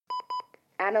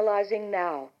Analyzing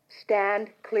now. Stand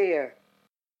clear.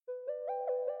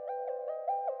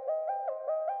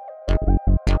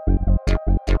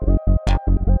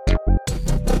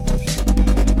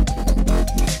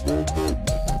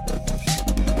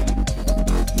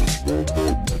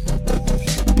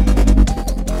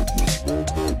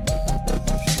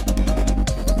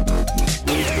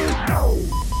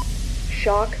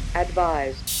 Shock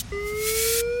advised.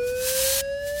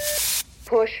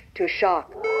 Push to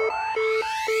shock.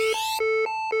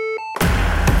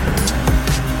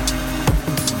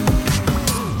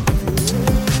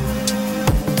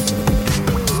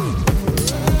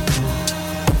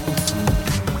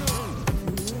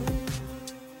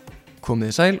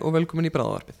 Komiði sæl og velkomin í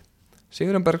bráðavarpið.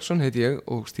 Sigurjón Bergsson heiti ég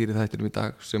og stýri þættinum í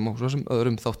dag sem og svo sem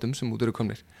öðrum þáttum sem út eru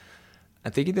komnir.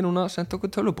 En þið getið núna sendt okkur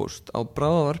tölvupóst á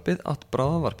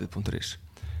bráðavarpið@bráðavarpið.is.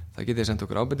 Það getið sendt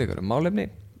okkur ábendingar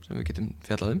málefni sem við getum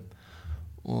fjallað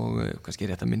og kannski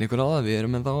rétt að minna ykkur á það. Við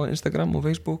erum ennþá á Instagram og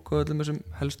Facebook og öllum þessum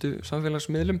helstu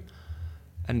samfélagsmiðlum.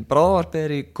 En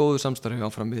bráðavarpið í góðu samstarfi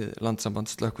áfram við Landssamband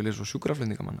slökkviliðs og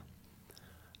sjúkraflutningamanna.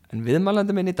 En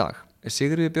viðmælandi minn í dag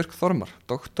Sigríður Björk Þormar,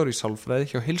 doktor í sálfræði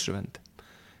hjá Heilsuvernd.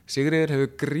 Sigríður hefur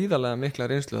gríðarlega mikla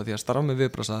reynslu af því að starfa með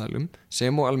viðbragðsaðilum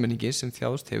sem og almenningi sem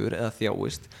þjáðst hefur eða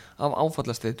þjáist af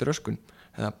áfallastreituröskun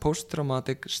eða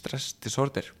Post-Traumatic Stress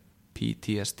Disorder,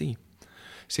 PTSD.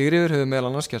 Sigríður hefur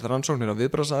meðal annars gert rannsóknir á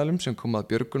viðbragðsaðilum sem kom að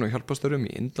björgun og hjálpastörfum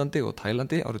í Indlandi og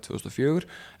Tælandi árið 2004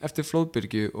 eftir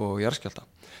flóðbylgju og jarðskjálfta,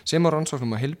 sem á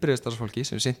rannsóknum á heilbrigðisstarfsfólki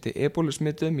sem sinnti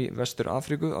ebólusmituðum í Vestur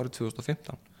Afríku árið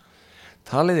 2015.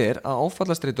 Talið að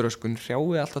áfallastreituröskun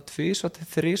hrjái alltaf 2 til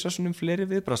 3 sinnum fleiri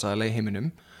viðbragðsaðila í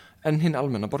heiminum en hinn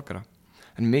almenna borgara.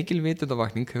 En mikil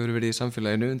vitundavakning hefur verið í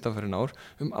samfélaginu undanfarin ár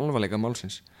alvarleika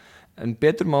málsins. En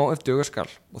betur má ef duga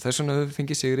skal og þess vegna höfum við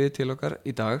fengið Sigríði til okkar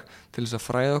í dag til þess að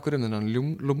fræða okkur þennan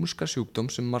lúmska sjúkdóm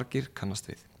sem margir kannast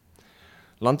við.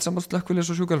 Landssamband slökkviliðs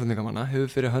og sjúkraflutningamanna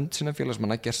hefur fyrir hönd sinna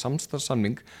félagsmanna gert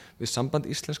samstarfssamning við Samband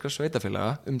íslenskra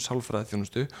sveitarfélaga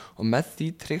sálfræðiþjónustu og með því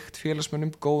tryggt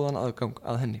félagsmönnum góðan aðgang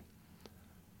að henni.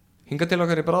 Hingað til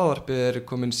okkar í bráðavarpið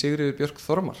komin Sigríður Björk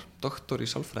Þormar, doktor í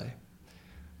sálfræði.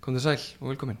 Komdu sæl og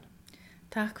velkomin.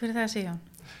 Takk fyrir það, Sigurjón.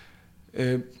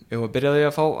 Ef að byrja því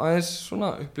að fá aðeins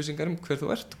svona upplýsingar hver þú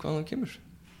ert, hvaðan þú kemur.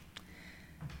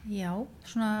 Já,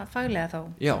 svona faglega þá.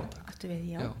 Já,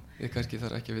 já. Ég kannski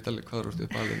þarf ekki að vita alveg hvað þú ert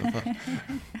upp alveg og það.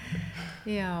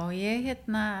 Já, ég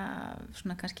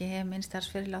svona kannski hef minn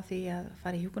starfsferil á því að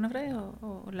fara í hjúkrunarfræði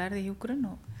og lærði hjúkrun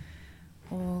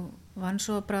og vann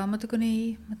svo bráðamóttökunni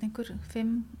í einhver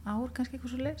 5 ár kannski eitthvað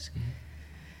svo leiðis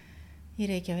í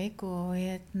Reykjavík og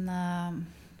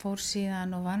fór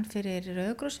síðan og vann fyrir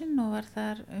Rauða krossinn og var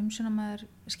þar umsjónarmaður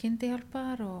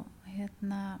skyndihjálpar og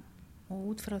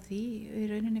út frá því í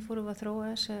rauninni fórum við að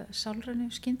þróa þessa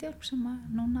sálrænu skyndihjálp sem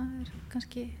núna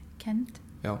kannski kennd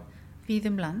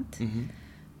víðum land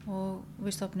og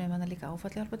við stofnum líka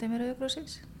áfallahjálpardeild Rauða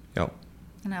krossins. Já.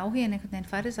 Þannig að áhuginn einhvern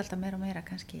veginn færðist alltaf meira og meira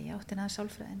kannski í áttina að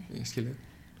sálfræðinni. Ég skilji.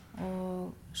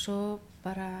 Og svo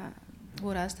bara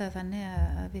voru aðstæða þannig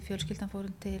að við fjölskyldan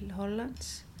fórum til Hollands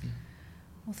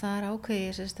og þar ákveði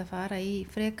ég að fara í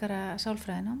frekara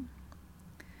sálfræðinám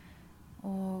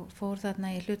og fór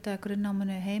þarna í hluta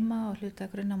grunnnáminu heima og hluta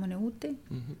grunnnáminu úti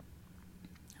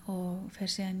og fer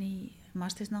síðan í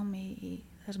mastersnám í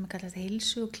það sem kallast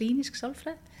heilsu og klínísk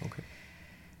sálfræði. Okay.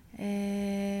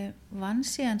 Vann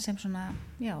síðan sem svona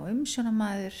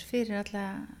umsjónarmaður fyrir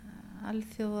alla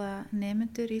alþjóða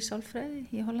nemendur í sálfræði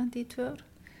í Hollandi í 2 ár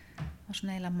og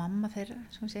svona eiginlega mamma þeirra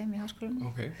sem við segjum í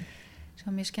háskólanum sem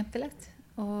var mjög skemmtilegt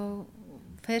og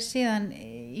fer síðan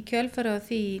í kjölfari á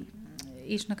því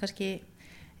í svona kannski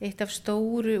eitt af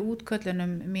stóru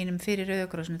útköllunum mínum fyrir Rauða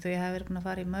krossinu þó ég hafi verið búin að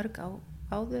fara í mörg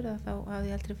áður að þá hafði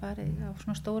ég aldrei farið á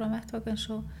svona stóran vettvang eins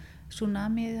og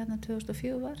tsunamiðið þarna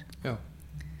 2004 var. Já,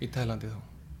 í Tælandi þá.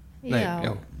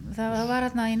 Já, það var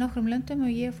hérna í nokkrum löndum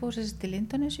og ég fór sérst til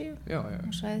Indonesíu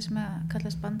og svæði sem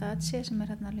kallast Banda Aceh sem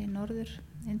er hérna alveg í norður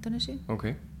Indonesíu.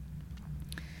 Okay.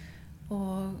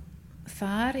 Og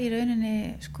þar í rauninni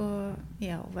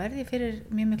verði fyrir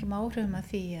mjög miklum áhrifum að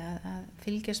því að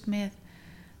fylgjast með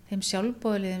þeim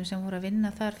sjálfboðaliðum sem voru að vinna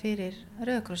þar fyrir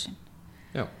Rauða krossinn.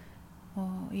 Já.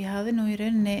 Og ég hafði nú í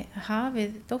rauninni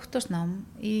hafið doktorsnám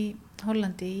í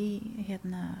Hollandi í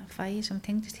fagi sem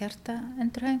tengdist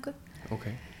hjartaendurhæfingu.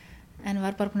 Okay. En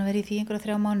var bara búin að vera í því einhverja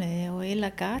 3 mánuði og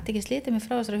eiginlega gat ekki slitið mig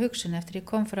frá þessari hugsun eftir ég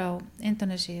kom frá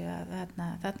Indónesíu að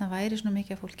þarna væri svona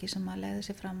mikið fólki sem að legði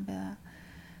sig fram við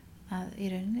að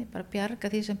í rauninni bara bjarga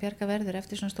því sem bjarga verður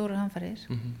eftir svona stórar hamfarir.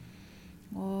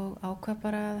 Og ákvað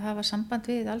bara að hafa samband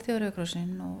við Alþjóða Rauða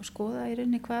krossinn og skoða í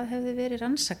rauninni hvað hefði verið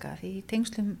rannsakað í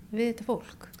tengslum við þetta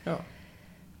fólk. Já.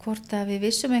 hvort að við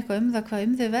vissum eitthvað það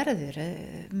hvað þau verður.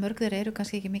 Mörg þeir eru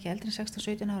kannski ekki mikið eldri en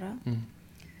 16-17 ára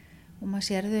og maður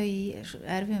sér þau í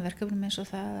erfiðum verkefnum eins og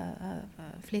það að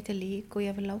flytja lík og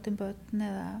ég vil láta börn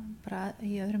eða bara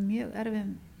í öðrum mjög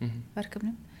erfiðum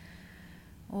verkefnum.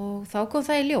 Og þá kom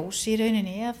það í ljós í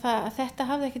rauninni að þetta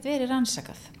hafði ekkert verið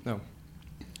rannsakað. Já.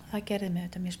 Það gerði mig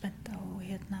þetta mjög spennta og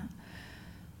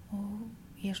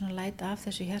ég svona læt af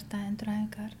þessu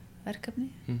hjartaendurhæfingar verkefni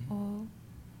og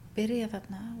byrja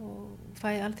þarna og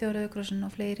fæ alþjóða Rauða krossinn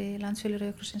og fleiri landsfélög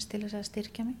Rauða krossins til þess að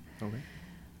styrkja mig. Okay.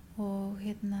 Og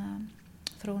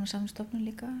Þróunarsamvinnustofnun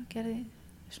líka gerði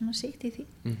svona sitt í því.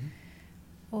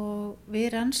 Og við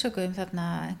rannsökuðum þarna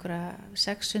einhverja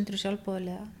 600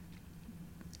 sjálfboðaliða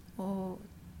og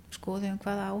skoðum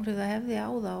hvaða áhrif það hefði á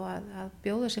þá að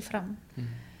bjóða sig fram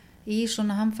í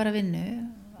svona hamfara vinnu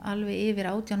alveg yfir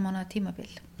 18 mánaða tímabil.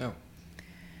 Já.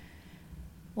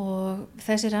 Og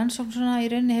þessi rannsókn svona í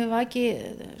rauninni hefur vakið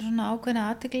svona ákveðna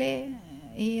athygli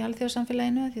í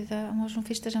alþjóðasamfélaginu því það var svona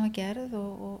fyrsta sem var gerð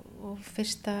og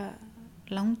fyrsta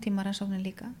langtíma rannsóknin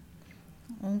líka.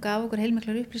 Og hún gaf okkur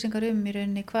heilmiklar upplýsingar í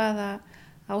rauninni hvaða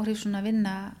áhrif svona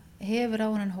vinna hefur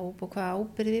á þennan hóp og hvaða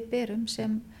ábyrgð við berum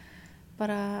sem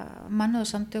bara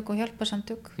mannúðarsamtök og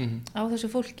hjálparsamtök á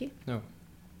þessu fólki. Já.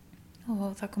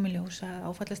 Og það kom í ljós að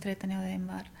áfallastreitan hjá þeim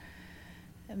var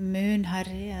mun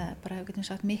hærri eða bara hefur getum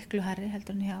sagt miklu hærri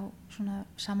heldur en hjá svona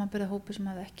samanburðarhópi sem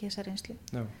hafði ekki þessa reynslu.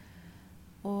 Já.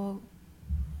 Og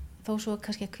þó svo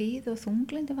kannski að kvíði og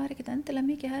þunglyndi var ekkert endilega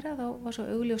mikið hærra þá var svo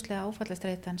augljóslega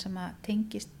áfallastreitan sem að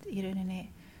tengist í rauninni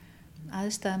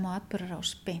aðstæðum og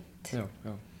atburðarás beint. Já,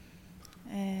 já.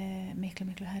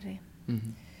 Miklu hærri.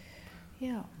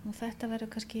 Já, og þetta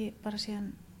verður kannski bara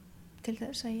síðan til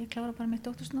þess að ég klára bara mitt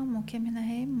doktorsnám og kem hérna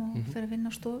heim og fer að vinna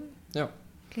á stofu. Já.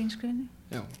 Klíniskrinni.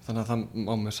 Já, þannig að það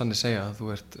má með sanni segja að þú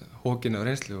ert hókin af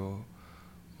reynslu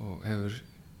og hefur,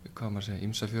 hvað maður segja,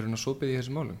 ýmsa fjörun og sopið í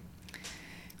þessum málum.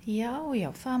 Já,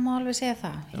 það má alveg segja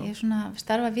það. Já. Ég svona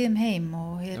starfa við heim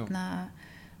og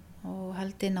og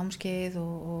haldi námskeið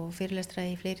og fyrirlestra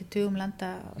í fleiri tugum landa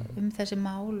þessi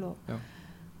mál og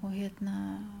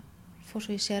fór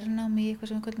svo í sérnám í eitthvað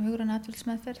sem við kallum hugræna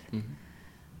atferlismeðferð.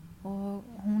 Og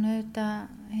hún auðvitað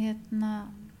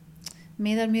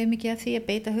miðar mjög mikið af því að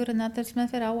beita hugræna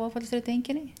atferlismeðferð á áfallastreitu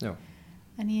einkenni. Já.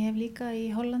 En ég hef líka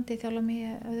í Hollandi þjálfað mig í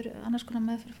annars konar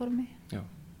meðferðformi. Já.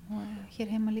 Og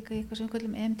hér heima líka í eitthvað sem við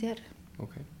kallum EMDR.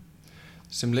 Okay.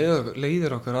 Sem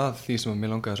leiðir okkur að því sem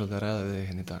mér langaði svolítið að ræða við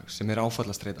hérna í dag, sem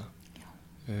áfallastreita.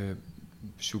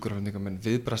 Sjúkraflutningamenn,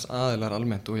 viðbragðsaðilar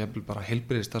almennt og jafnvel bara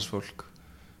heilbrigðisstarfsfólk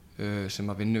sem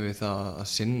að vinna við það að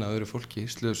sinna öðru fólki,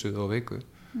 slösuðu og veiku.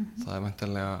 Það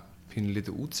væntanlega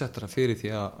pínulítið útsettara fyrir því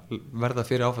að verða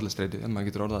fyrir áfallastreitu en maður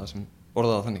getur orðað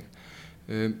það þannig.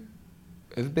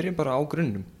 Ef við byrjum bara á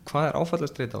grunnum, hvað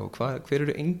áfallastreita og hver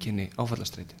eru einkenni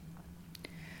áfallastreitu?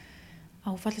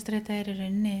 Áfallastreita í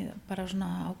rauninni bara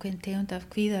svona ákveðin tegund af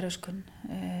kvíðaröskun.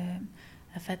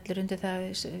 Það fellur undir það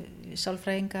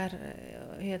sálfræðingar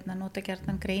nota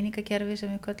gjarnan greiningakerfi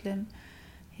sem við köllum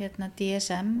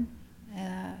DSM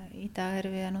eða í dag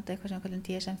erum við að nota eitthvað sem við kallum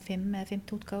DSM-5 eða 5.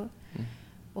 útgáfu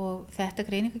og þetta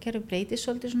greiningakerfi breytist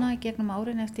svolítið svona gegnum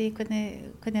árin eftir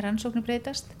hvernig rannsóknir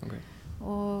breytast. Okay.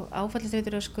 Og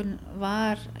áfallastreituröskun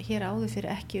var hér áður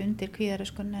fyrir ekki undir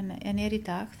kvíðaröskun en er í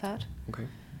dag þar. Okay.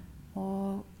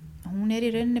 Og hún er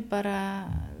í rauninni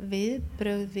bara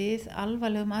viðbrögð við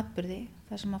alvarlegum atburði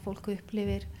þar sem að fólk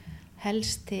upplifir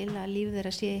helst til að líf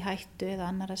þeirra sé í hættu eða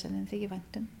annara sem þeim þykir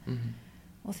vænt um.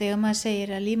 Og þegar maður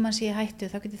segir að líf mann sé í hættu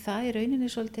þá getur það í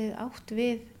rauninni svolítið átt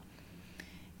við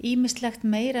ýmislegt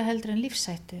meira heldur en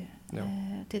lífshættu.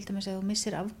 Til dæmis ef þú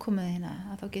missir afkomuðina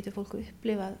að þá getur fólk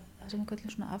upplifað það sem við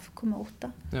kallum svona afkomuótta.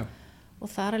 Já. Og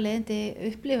þar að leiðandi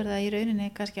upplifir það í rauninni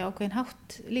kannski ákveðin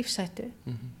hátt lífshættu.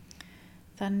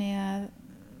 Þannig að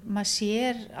maður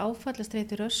sér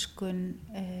áfallastreituröskun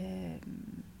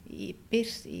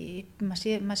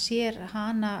maður sér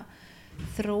hana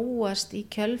þróast í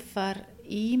kjölfar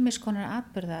ýmis konar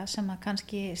atburða sem að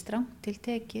kannski strangt til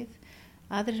tekið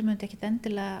aðrir myndi ekkit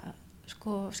endilega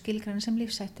skilgreina sem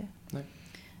lífshættu. Nei.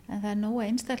 En það er nóg að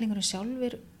einstaklingurinn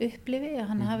sjálfur upplifi að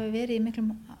hann hafi verið í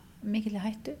mikilli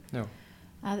hættu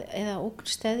eða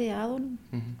ógnsteðja að honum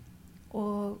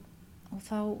og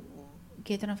þá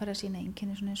getur hann farið að sýna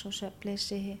einkenni svona eins og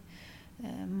svefnleysi,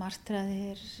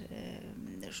 martraðir,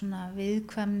 svona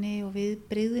viðkvæmni og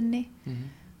viðbrigðni,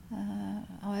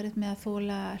 á erfitt með að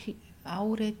þola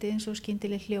áreiti eins og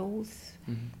skyndileg hljóð,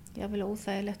 jafnvel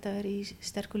óþægilegt að vera í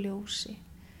sterku ljósi,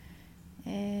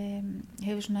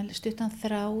 hefur svona stuttan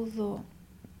þráð og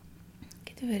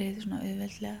getur verið svona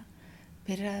auðveldlega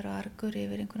pirraður og argur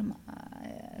yfir einhverjum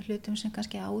hlutum sem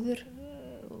kannski áður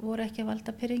voru ekki að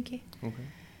valda pirringi. Okay.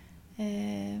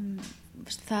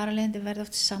 Þar að leiðandi verða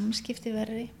oft samskipti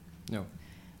verri. Já.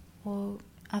 Og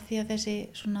að því að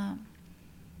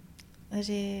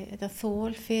þetta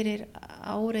þol fyrir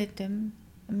áreitum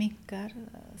minnkar,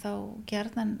 þá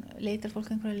gjarnan leitar fólk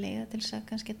einhverja leiða til þess að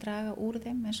kannski draga úr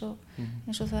þeim eins og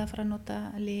það að fara að nota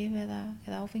lyf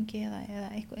eða áfengi eða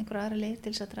einhverja aðra leið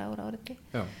til þess að draga úr áreiti.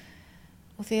 Já.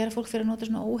 Og þegar fólk fyrir að nota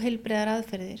svona óheilbrigðar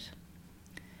aðferðir,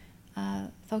 að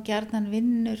þá gjarnan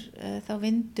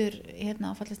vindur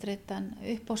áfallastreitan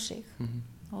upp á sig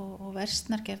og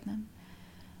versnar gjarnan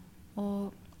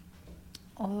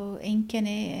og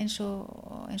einkenni eins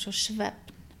og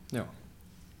svefn. Já.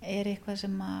 Er eitthvað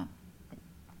sem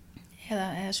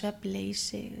eða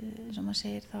svefnleysi sem maður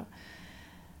segir,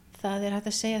 það er hægt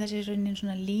að segja þessi raunin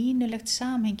svona línulegt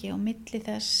samhengi á milli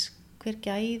þess hver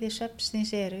gæði svefnsins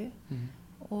eru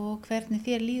og hvernig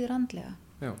þér líður andlega.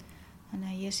 Já. Þannig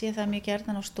að ég sé það mjög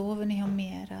gjarnan á stofunni hjá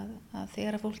mér að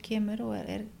þegar að fólk kemur og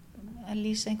er að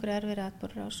lýsa einhverju erfiðri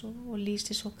atburðarás og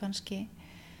lýsi svo kannski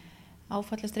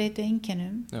áfallastreitu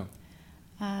einkennum. Já.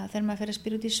 Að þegar maður fer að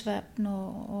spyrja út í svefn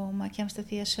og maður kemst að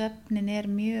því að svefnin er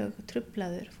mjög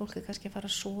truflaður, fólk er kannski að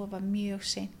fara að sofa mjög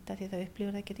seint af því það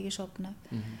upplifir það geti ekki sofnað,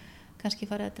 kannski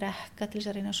fara að drekka til þess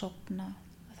að reyna að sofna,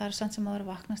 það er samt sem að vera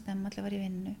að vakna snemma allir að vera í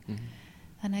vinnu,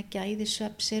 þannig að gæði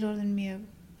svefns er orðin mjög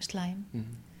slæm.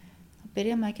 Þá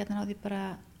byrja maður ekki á því bara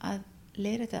að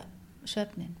leiðrétta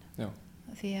svefnin. Já.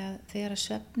 Því að þegar að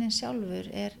svefnin sjálfur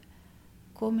er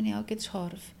komin í ágætis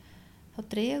horf, þá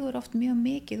dregur oft mjög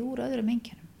mikið úr öðrum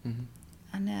einkennum.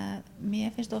 Þannig að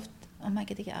mér finnst oft að maður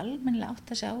get ekki almennilega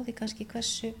átt að segja á því kannski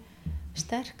hversu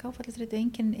sterk áfallastreitu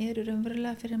einkennin eru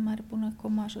raunverulega fyrir að maður er búin að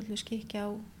koma svolítið skikja á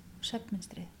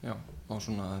svefnmynstrið. Já, og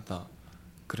svona þetta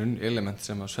grunnelement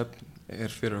sem að svefn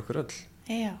er fyrir okkur öll.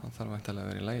 Já. Það þarf væntanlega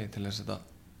að vera í lagi til þess að þetta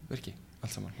virki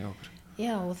allt saman hjá okkur.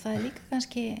 Já, og það er líka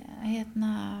kannski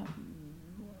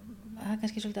það er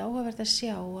kannski svolítið áhugavert að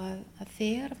sjá að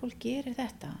þegar fólk gerir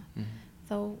þetta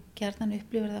þá gjarnan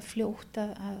upplifir það fljótt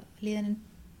að líðanin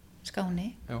skáni.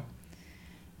 Já.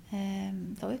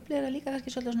 Þá upplifir það líka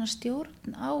kannski svolítið svona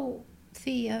stjórn á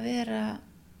því að vera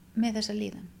með þessa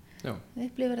líðan. Já. Það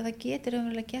upplifir að það getur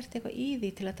raunverulega gert eitthvað í því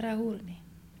til að draga úr henni.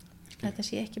 Þetta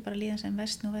sé ekki bara líðan sem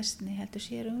vestni heldur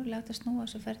sé raunverulega að snúa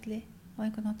þessu ferli á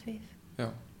einhvern nátt við. Já.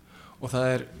 Og það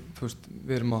er, þú veist,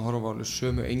 við erum að horfa á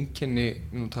sömu einkenni,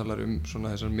 nú talar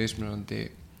svona þessar mismunandi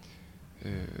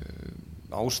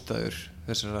ástæður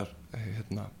þessarar,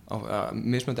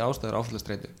 mismunandi ástæður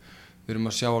áfallastreitu. Við erum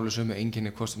að sjá alveg sömu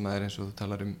einkenni hvort sem það er eins og þú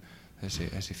talar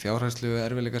þessi fjárhagslegu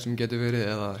erfiðleika sem getur verið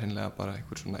eða hreinlega bara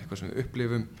eitthvað sem við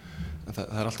upplifum. Það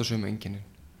er alltaf sömu einkenni.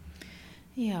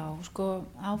 Já, sko,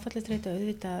 áfallastreitu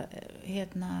auðvitað,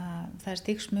 það er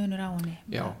stigsmunur á henni.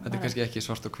 Já, þetta er kannski ekki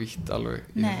svart og hvítt alveg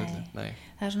í þessu. Nei,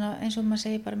 það er svona eins og maður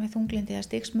segir bara með þunglindi, það er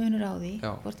stigsmunur á því,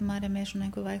 hvort maður er með svona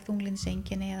einhver væg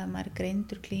þunglindiseinkenni eða maður er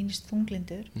greindur klínist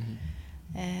þunglindur.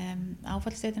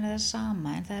 Áfallastreitan er það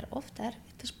sama, en það er oft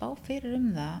erfitt að spá fyrir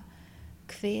það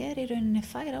hver í rauninni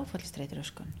fær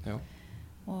áfallastreituröskun. Já.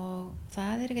 Og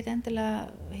það er ekkert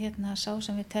endilega sá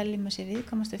sem við teljum að sé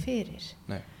viðkomastu fyrir.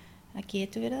 Nei. Það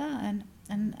getur verið það,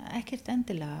 en ekkert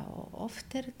endilega og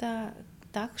oft er þetta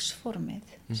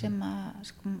dagsformið sem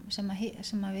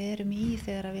að við erum í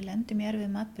þegar við lendum í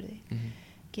erfiðum atburði.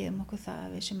 Gefum okkur það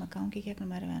að við sem að gangi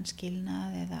gegnum erfiðan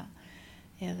skilnað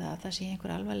eða það sé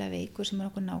einhver alvarlega veikur sem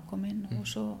er okkur nákominn og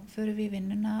svo förum við í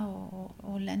vinnuna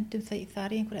og lendum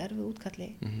þar í einhver erfið útkalli.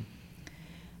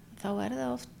 Þá er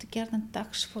það oft gjarnan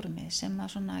dagsformið sem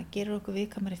að svona gerur okkur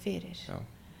viðkvæmari fyrir. Já.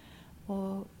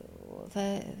 Og það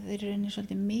er rauninni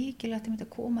svolítið mikilvægt að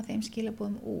koma þeim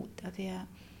skilaboðum út af því að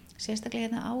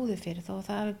sérstaklega áður fyrir þó að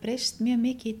það hafi breyst mjög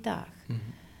mikið í dag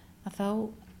að þá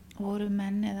voru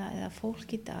menn eða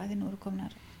fólk í dag því nú eru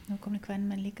komnir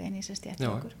kvenmenn líka inn í þessa stétt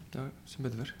okkur. Já, sem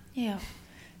betur fyrr. Já,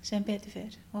 sem betur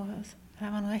fyrr og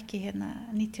það var nú ekki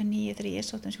 99 þegar ég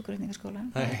sótt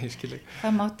sjúkraflutningaskólann. Nei, ég skil ekki.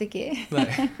 Það mátti ekki. Nei.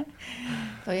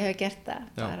 Þó ég hef gert það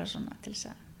bara svona til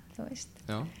þess að þú veist.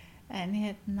 Já. En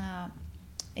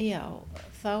já,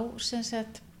 þá sem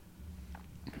sagt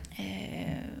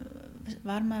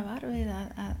var maður varfið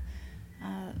að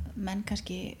menn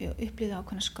kannski upplýðu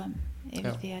ákveðna skömm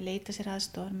yfir því að leita sér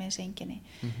aðstoðar með þessi einkenni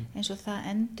eins og það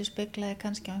endurspeglaði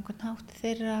kannski á einhvern hátt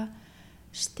þeirra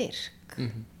styrk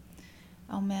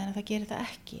á meðan það gerir það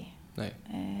ekki.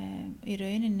 Í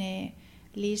rauninni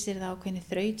lýsir það ákveðni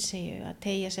þrautsegju að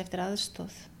teygja sig eftir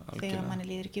aðstoð þegar manni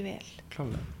líður ekki vel.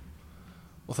 Klálega.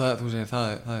 Og þú segir,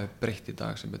 það er breytt í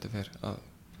dag sem betur fer að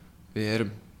við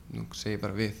erum, nú segir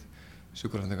bara við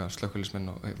sjúkraflutninga, slökkviliðsmenn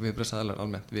og viðbragðsaðilar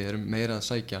almennt, við erum meira að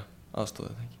sækja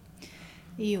aðstoð, eða ekki?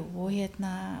 Jú, og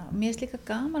mér líka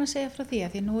gaman að segja frá því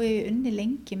að því nú hef ég unni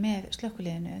lengi með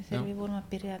slökkviliðinu þegar við vorum að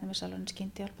byrja með Salurinn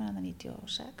skyndihjálpina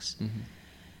 96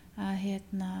 að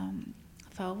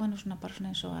þá var nú svona bara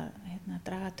svona eins og að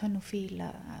draga tönn og fíl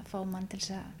að fá mann til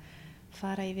þess að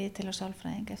fara í viðtal á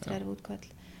sálfræðing eftir erfið útköll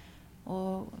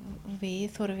og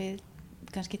við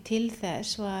kannski til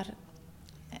þess var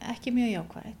ekki mjög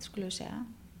jákvætt, skulum við segja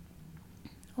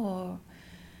og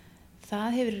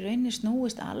það hefur í rauninni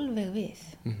snúist alveg við.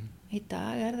 Í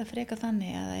dag það frekar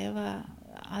þannig að ef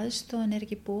aðstofan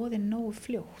ekki boðin nógu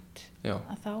fljótt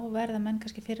að þá verða menn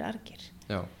kannski fyrir argir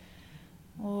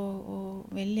og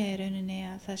vilja í rauninni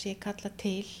að það sé kalla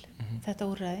til þetta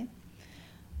úrræði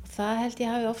og það held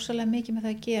ég hafi ofsalega mikið með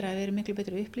það að gera við erum miklu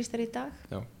betur upplýstar í dag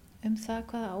það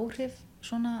hvaða áhrif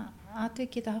svona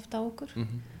atvik geta haft á okkur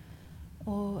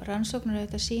og rannsóknir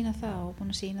auðvitað sýna það og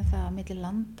búin að sýna það á milli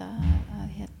landa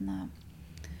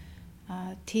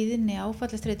að tíðni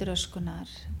áfallastreituröskunar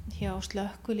hjá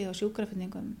slökkvilið og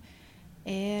sjúkraflutningum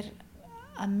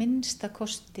að minnsta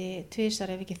kosti 2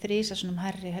 ef ekki 3 svona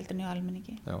hærri heldur en hjá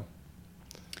almenningi.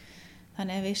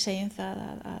 Þannig ef við segjum það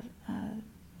að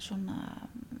svona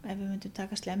ef við myndum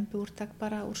taka slembiúrtak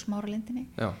bara úr Smáralindinni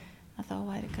að þá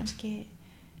væri kannski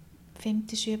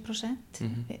 5-7%.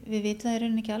 Við vitum það í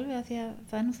rauninni ekki alveg að því að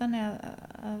það nú þannig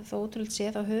að þó ótrúlega sé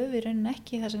þá höfum við í rauninni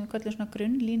ekki það sem við kallum svona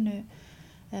grunnlínu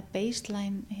eða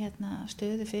baseline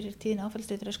stöðu fyrir tíðin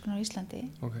áfallastreituröskunar á Íslandi.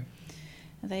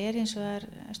 En það eins og það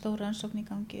stór rannsókn í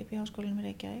gangi upp í Háskólanum í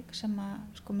Reykjavík sem að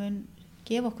mun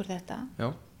gefa okkur þetta.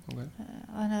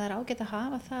 Þannig að það ágætt að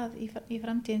hafa það í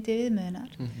framtíðin til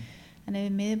viðmiðunar. En ef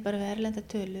við miðum bara við erlenda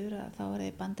tölur þá það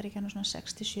í Bandaríkjunum svona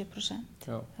 67%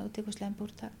 þá tekur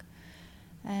slembiúrtak.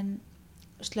 En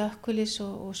slökkvilis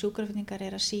og sjúkraflutningar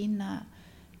að sýna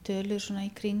tölur svona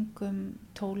í kringum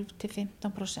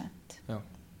 12-15%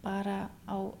 bara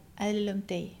á eðlilegum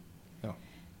degi.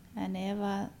 En ef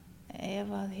að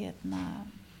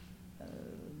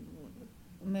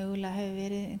mögulega hefur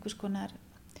verið einhvers konar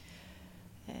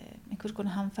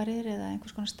hamfarir eða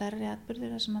einhvers konar stærri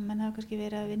atburðir þar sem að menn hafa kannski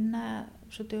verið að vinna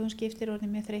svo dögum skiptir og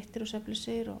orðnir mjög þreyttir og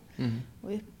svefnlausir og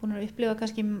búin að upplifa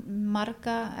kannski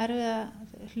marga erfiða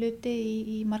hluti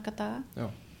í marga daga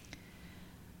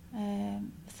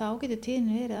þá getur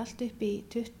tíðin verið allt upp í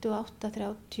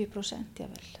 28-30%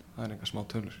 jável. Það engar smá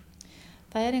tölur.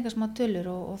 Það engar smá tölur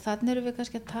og þannig erum við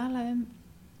kannski að tala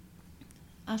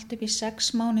allt upp í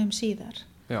 6 mánuðum síðar.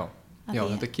 Já,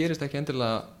 þetta gerist ekki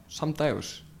endilega samdægus.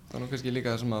 Það nú kannski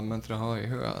líka það sem að menn þurfa að hafa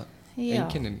í huga að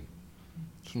einkennin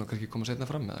svona kannski koma seinna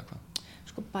fram eða hvað.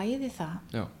 Sko bæði það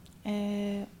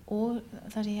og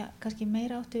það sem ég kannski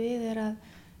meira átti við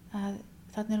að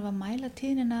þannig erum við að mæla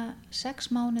tíðnina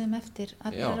 6 mánuðum eftir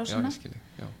atburðarásina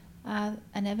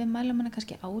en ef við mælum hana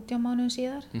kannski 18 mánuðum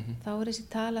síðar þá þessi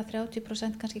tala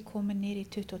 30% kannski komin niður í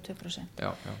 22%.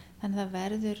 Þannig það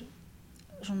verður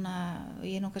svona,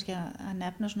 ég nú kannski að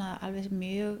nefna svona alveg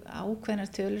mjög ákveðnar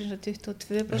tölur eins og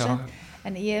 22%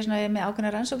 en ég svona með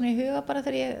ákveðnar rannsóknir í huga bara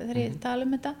þegar ég tala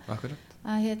um þetta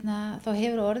að þá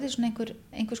hefur orðið svona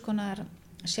einhvers konar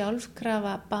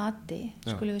sjálfkrafa bati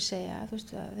skulum við segja, þú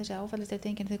veist að þessi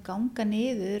áfallastreitureinkenni þau ganga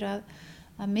niður að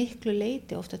miklu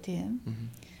leyti oft á tíðum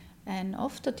en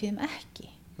oft á tíðum ekki.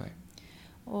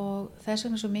 Og þess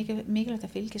vegna er svo mikilvægt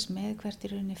að fylgjast með hvert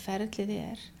í rauninni ferlið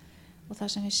og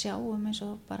það sem við sjáum eins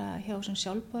og bara hjá þessum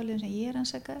sjálfboðaliðum sem ég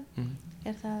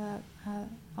rannsakaði það að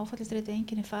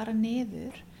áfallastreitureinkenni fara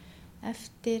niður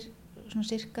eftir svona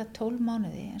cirka 12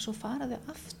 mánuði en svo fara þau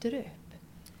aftur upp.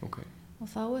 Og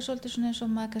þá svolítið svona eins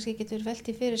og maður kannski getur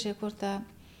velti fyrir sig hvort að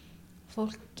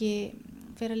fólki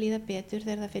fer að líða betur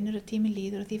þegar það finnur að tíminn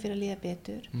líður og því fer að líða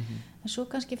betur. En svo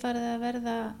kannski farið að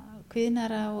verða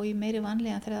kviðnara og í meiri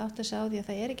vanlíðan þegar það átt að segja á því að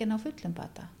það ekki að ná fullum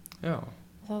bata.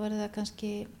 Og þá verður það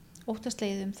kannski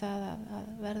óttaslegið það að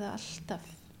verða alltaf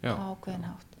á ákveðin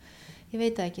hátt. Ég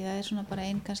veit ekki, það svona bara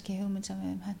ein kannski hugmynd sem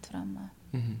við höfum hent fram að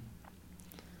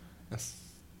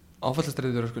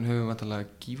Áfallastreituröskun hefur vantanlega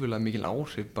gífurlega mikil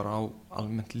áhrif bara á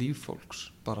almennt líf fólks,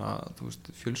 bara þú veist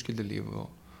fjölskyldulíf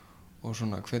og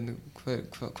svona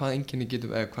hvað einkenni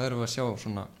getum hvað erum við að sjá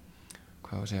svona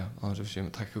hvað að segja á þess að við séum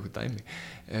að taka ykkur dæmi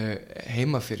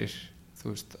heima fyrir þú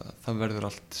veist að það verður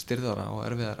allt stirðara og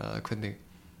erfiðara eða hvernig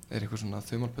eitthvað svona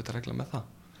þaumalböta regla með það?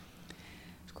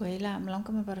 Sko eiginlega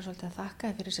langar mig bara svolítið að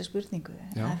þakka fyrir þessa spurningu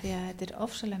af því að þetta er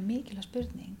ofsalega mikilvæg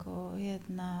spurning og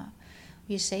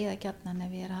ég segi það gjarnan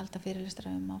ef ég að halda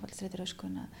fyrirlestra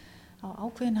áfallastreituröskun á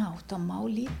ákveðin hátt og má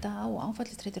líta á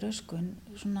áfallastreituröskun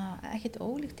svona ekkert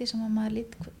ólíkt því sem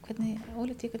hvernig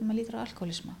maður lítur á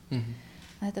alkohólisma.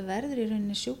 Þetta verður í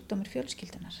rauninni sjúkdómur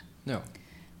fjölskyldunar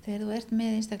þegar þú ert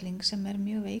með einstakling sem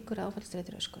mjög veikur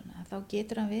áfallsstreituröskun, þá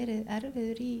getur hann verið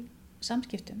erfiður í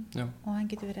samskiptum og hann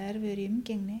getur verið erfiður í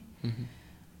umgengni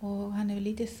og hann hefur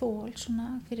lítið þol svona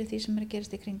fyrir því sem að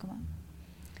gerast í kringum hann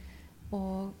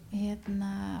og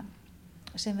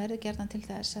sem verður gjarnan til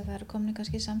þess að það eru komin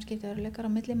kannski samskipti örleikar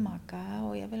á milli maka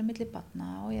og jafnvel á milli barna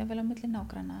og jafnvel á milli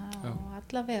nágranna og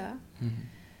allavega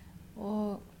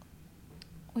og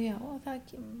já, og það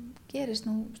gerist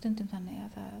nú stundum þannig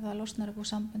að það losnar upp úr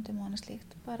samböndum og annað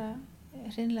slíkt bara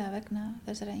hreinlega vegna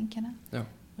þessara einkenna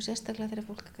og sérstaklega þegar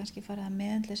fólk kannski farið að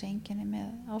meðhöndla þessi einkenni með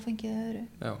áfengið eða öðru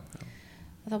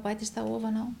og þá bætist það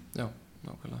ofan á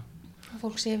nákvæmlega og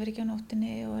fólk sefur ekki á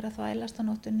nóttunni og að þvælast á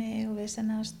nóttunni og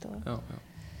viðsennast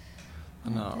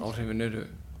þannig að áhrifin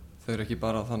þau eru ekki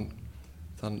bara þann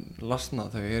lasna,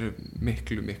 þau eru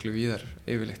miklu víðar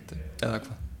yfirleitt eða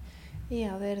hvað?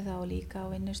 Já, þau eru þá líka á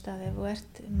vinnustað ef þú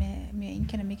ert með mjög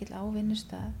einkenni mikill á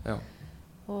vinnustað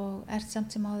og ert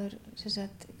samt sem áður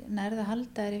nærð að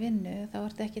halda þér í vinnu þá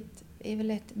ert ekkit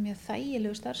yfirleitt mjög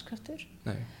þægilegu starfskraftur.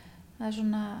 Nei. Það er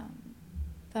svona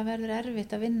það verður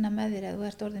erfitt að vinna með þér ef þú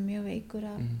ert orðið mjög veikur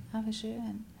af þessu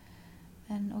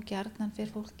og gjarnan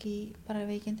fyrir fólk í bara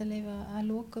veikindaleyfi að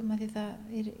lokum að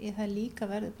því það líka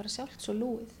verður bara sjálft svo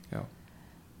lúið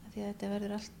að því að þetta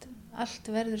verður allt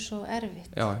verður svo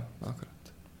erfitt. Já, akkurat.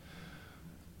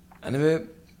 En ef við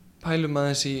pælum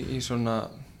aðeins í svona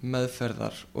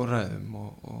meðferðar og ræðum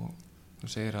og þú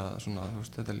segir að svona,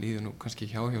 þetta líður nú kannski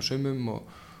hjá sumum og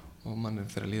mann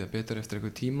fyrir að líða betur eftir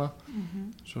einhver tíma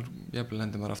svo jafnvel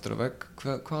lendir maður aftur á vegg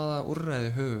hvaða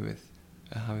úrræði höfum við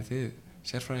eða hafið þið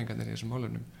sérfræðingarnir í þessum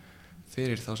málefnum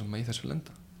fyrir þá sem í þessu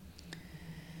lenda?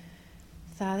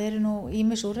 Það eru nú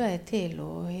ýmis úrræði til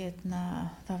og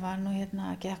það var nú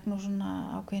gekk nú svona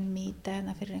ákveðin mýta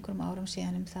fyrir einhverjum árum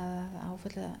síðan það að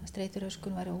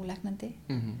áfallastreituröskun væri ólæknandi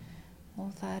og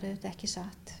það er auðvitað ekki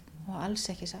satt og alls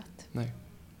ekki satt. Nei.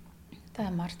 Það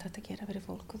er margt hægt að gera fyrir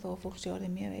fólk og þó fólk sé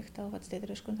orðið mjög veikt á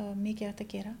áfallastreituröskun þá er mikið hægt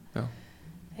að gera. Já.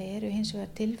 Það eru hins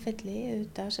vegar tilfelli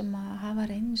auðvitað sem að hafa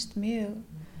reynst mjög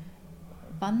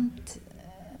vand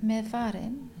með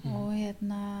farin og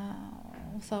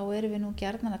þá erum við nú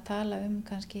gjarnan að tala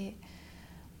kannski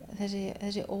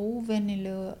þessi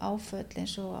óvenjulegu áföll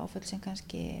eins og áföll sem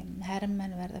kannski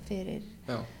hermenn verða fyrir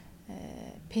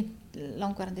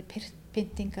langvarandi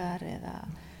pyntingar eða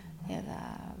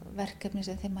verkefni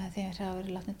sem þeim hafa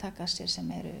verið látnir taka sér sem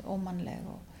eru ómannleg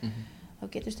og þá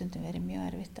getur stundum verið mjög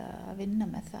erfitt að vinna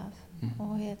með það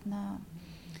og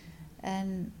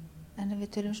en við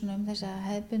tölum svona þessa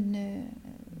hefðbundnu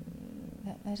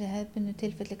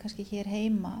tilfelli kannski hér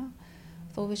heima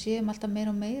þó við séum alltaf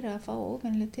meira og meira að fá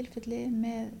óvenjuleg tilfelli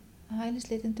með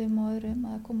hælisleitendum og öðrum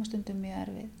að koma stundum mjög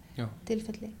erfið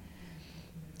tilfelli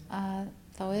að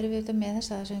þá erum við auðvitað með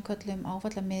þessa sem við köllum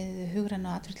áfallamiðuðu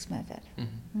hugræna atferlismeðferð.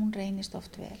 Hún reynist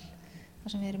oft vel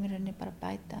þar sem við erum í rauninni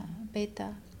bara að beita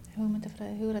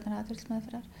hugmyndafræði hugræna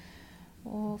atferlismeðferðar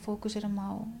og fókusirum á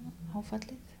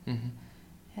áfallið.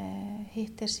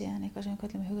 Hitt síðan eitthvað sem við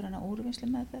köllum hugræna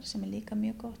úrvinnslumeðferð sem er líka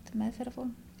mjög gott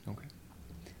meðferðarform.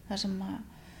 Þar sem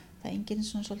það enginn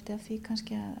svona svolítið af því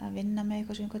kannski að vinna með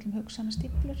eitthvað sem við köllum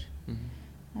hugsanastíflur.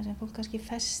 Þar sem fólk kannski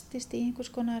festist í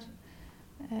einhvers konar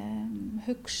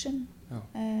hugsun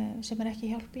sem er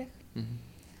ekki hjálpleg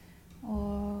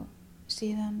og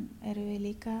síðan erum við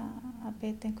líka að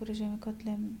beita einhverju sem við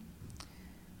köllum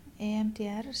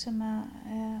EMDR sem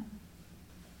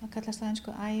að kallast það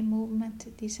einsku Eye Movement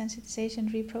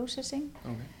Desensitization Reprocessing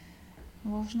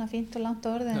og svona fínt og langt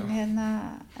orð en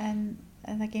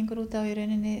það gengur út á í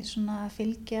rauninni svona að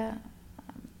fylgja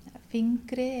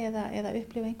fingri eða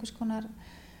upplifa einhvers konar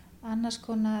annars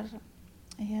konar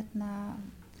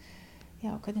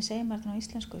hvernig segir maður þetta á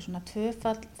íslensku svona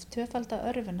tvöfalda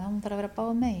örfun þá hún þarf að vera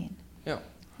báð megin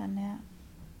þannig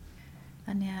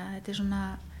að þetta er svona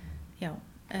á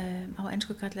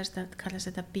ensku kallast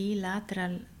þetta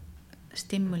bilateral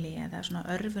stimuli eða svona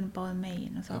örfun báð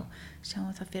megin og þá sjáum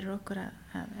við það fyrir okkur að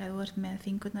ef þú ert með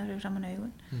fingurnar fyrir framan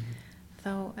augun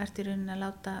þá ert í rauninni að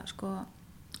láta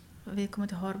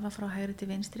viðkomandi horfa frá hægri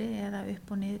til vinstri eða upp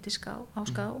og niður til ská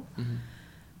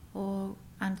og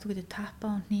þú getur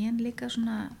tappað á hnén líka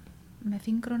svona með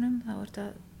fingrunum þá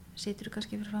situr þú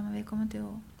kannski fyrir fram að viðkomandi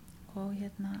og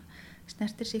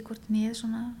snertir sig hvort hnið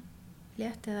svona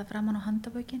létt eða framan á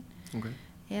handabökin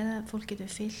eða fólk getur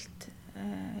fyllt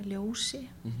ljósi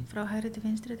frá hægri til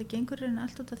vinstri þetta gengur raunin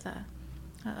allt út af það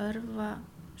að örfa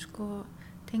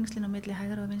tengslin á milli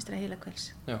hægra og vinstra heilahvels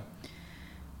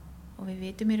og við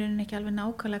vitum í rauninni ekki alveg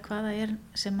nákvæmlega hvað það er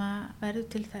sem að verður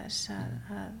til þess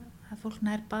að fólk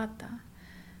nær bata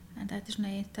en þetta er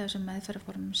svona eitt af þessum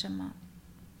meðferðarformum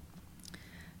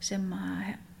sem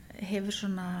að hefur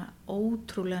svona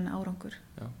ótrúlegan árangur,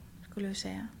 Já. skulum við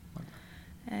segja.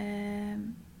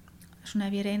 Svona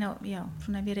ef ég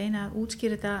reyna að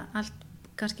útskýra þetta allt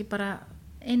kannski bara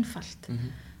einfalt,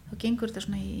 þá gengur þetta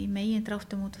svona í megin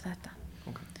dráttum út af þetta.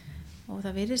 Okay. Og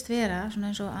það virðist vera,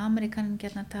 svona eins og Amerikaninn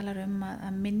gjarnan talar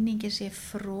að minningin sé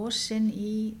frosin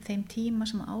í þeim tíma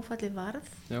sem áfallið varð.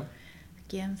 Já.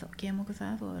 Gefum okkur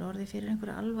það, þú er orðið fyrir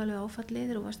einhverju alvarlegu áfalli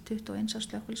þegar þú varst 21 árs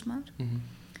slökkviliðsmaður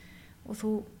og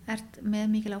þú ert með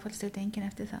mikil áfallsstreitu, enginn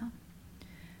eftir það.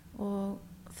 Og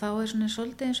þá er svona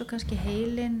svolítið eins og kannski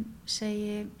heilinn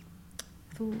segi,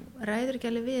 þú ræður ekki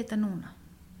alveg við þetta núna.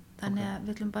 Þannig að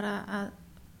við ætlum bara að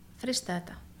frista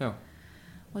þetta. Já.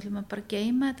 Og ætlum að bara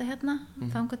geyma þetta hérna,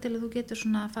 þangað til að þú getur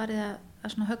svona farið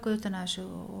að svona höggva utan að þessu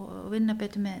og vinna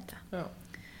betur með þetta. Já.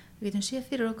 Við getum séð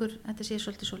fyrir okkur að þetta sé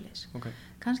svolítið svoleiðis. Okay.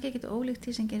 Kannski ekkert ólíkt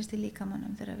því sem gerist í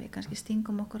líkamannum þegar við kannski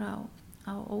stingum okkur á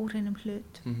óhreinum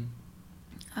hlut.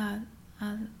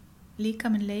 Að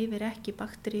líkaminn leyfir ekki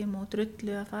bakteríum og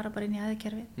drullu að fara bara inn í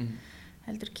æðakerfið.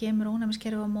 Heldur kemur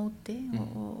ónæmiskerfið á móti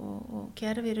og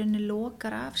kerfið rauninni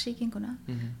lokar af sýkinguna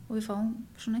og við fáum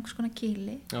svona einhvers konar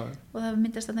kýli. Já. Og það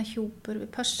myndast þarna hjúpur,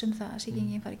 við pössum það að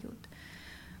sýkingin fari ekki út.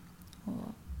 Og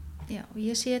já, og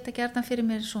ég sé þetta gjarnan fyrir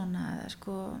mér svona að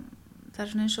sko, það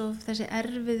er svona eins og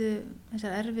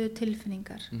þessar erfiðu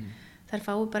tilfinningar. Þær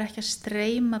fái bara ekki að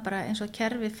streyma bara eins og að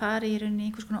kerfið fari í rauninni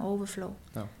einhvers konar overflow.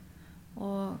 Já.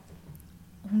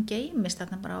 Og hún geymist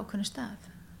þarna bara á ákveðnum stað.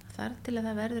 Þar til að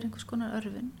það verður einhvers konar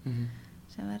örvun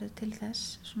sem verður til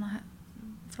þess svona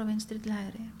frá vinstri til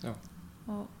hægri. Já.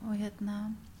 Og hérna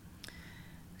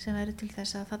sem verður til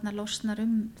þess að þarna losnar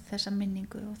þessa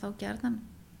minningu og þá gjarnan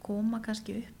koma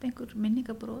kannski upp einhver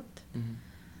minningabrót.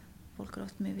 Fólk er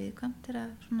oft mjög viðkvæmt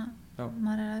þegar svona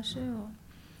maður er að þessu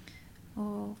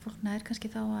og fólk nær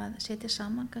kannski þá að setja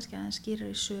saman kannski aðeins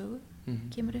skýrar í sögu,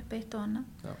 kemur upp eitt og annað.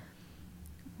 Já.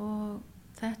 Og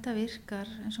þetta virkar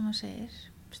eins og maður segir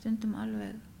stundum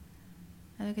alveg,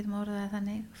 ef við getum orðað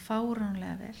þannig,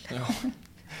 fáránlega vel. Já.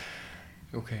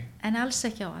 Okay. En alls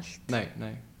ekki á allt.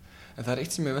 Nei. En það er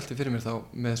eitt sem ég velti fyrir mér þá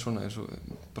með svona eins og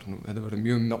bara nú, þetta verður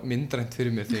mjög myndrænt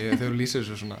fyrir mér þegar þú lýsir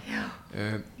þessu svona.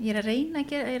 Ég er að reyna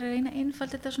að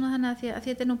einfalda þetta svona þannig að því að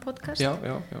þetta er nú podcast. Já.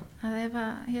 Að ef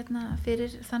að hérna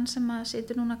fyrir þann sem að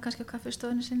situr núna kannski á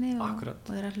kaffistofinu sinni og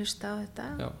er að hlusta á þetta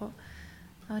og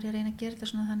þá er ég að reyna að gera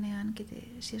þetta svona þannig að hann geti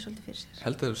séð svolítið fyrir sér.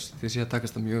 Heldur þið sé að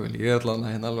takast það mjög vel. Ég er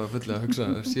alveg fullið að hugsa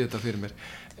að sé þetta fyrir mér.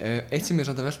 Eitt sem ég er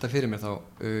samt að velta fyrir mér þá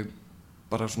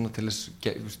bara svona til þess,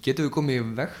 getum við komið í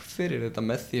veg fyrir þetta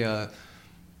með því að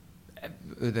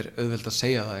auðvitað er auðvelt að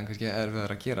segja það en kannski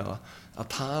erfiðar að gera það, að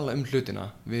tala hlutina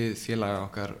við félaga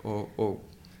okkar og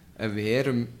ef við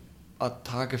erum að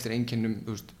taka eftir einkennum,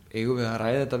 eigum við að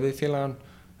ræða þetta við félagan,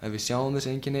 ef við sjáum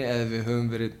þessi einkenni eða við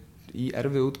höfum verið í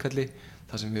erfið útkalli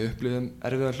þar sem við upplifum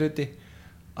erfiðar hluti,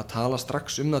 að tala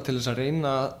strax það til þess að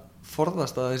reyna að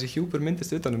forðast að þessi hjúpur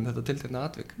myndist utanum þetta tiltekna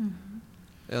atvik.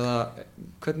 Eða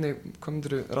hvað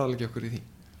myndir þú ráðleggja okkur í því?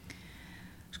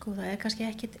 Sko það er kannski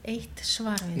ekkit eitt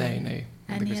svar við Nei,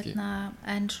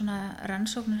 en svona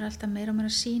rannsóknir er alltaf meira og meira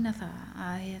að sýna það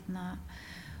að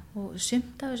og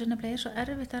sumt af þessu nefnilega er svo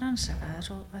erfitt að rannsaka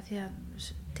að því að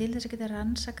til þess að geta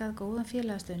rannsakað góðan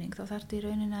félagastöðning þá þarftu í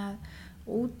rauninni að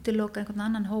útiloka einhvern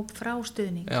annan hóp frá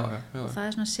stuðning. Já. Og það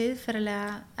er svona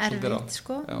siðferðilega erfitt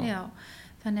sko. Já.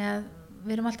 Þannig að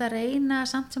við erum alltaf að reyna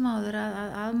samt sem áður að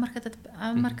afmarka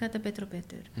þetta betur og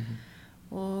betur.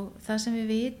 Og það sem við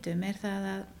vitum er það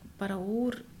að bara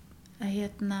úr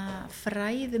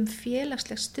fræðum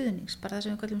félagslegs stuðnings, bara það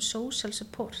sem við kallum social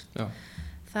support. Já.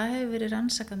 Það hefur verið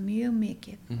rannsakað mjög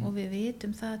mikið og við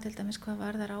vitum það til dæmis hvað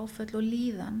varðar áföll og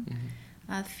líðan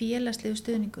að félagslegu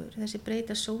stuðningur, þessi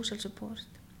breyta social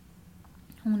support,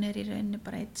 hún er í rauninni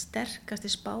bara eitt sterkasti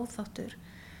spáþáttur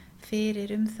fyrir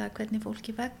það hvernig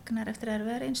fólki vegnar eftir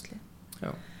erfiða reynslu.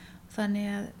 Já. Þannig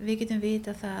að við getum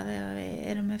vita það ef við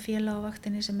erum með félag á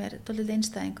vaktinni sem er dálítið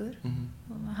einstæðingur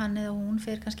og hann eða hún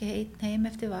fer kannski heim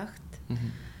eftir vakt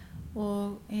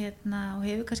og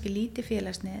hefur kannski lítið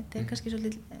félagsnet, er kannski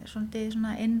svolítið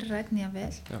svona innrætni að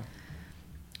vel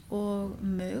og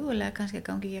mögulega kannski að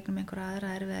gangi gegnum einhverja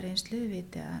aðra erfiða reynslu, við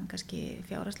viti að hann kannski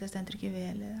fjárhagslega stendur ekki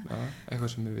vel eða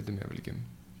eitthvað sem við vitum ekki um.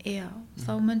 Já,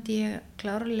 þá myndi ég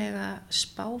klárlega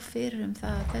spá fyrir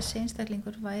það að þessi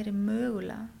einstaklingur væri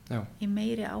mögulega í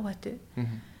meiri áhættu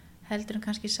heldur en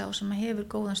kannski sá sem hefur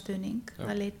góðan stuðning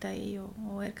að leita í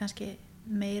og er kannski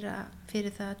meira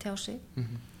fyrir það að tjá sig.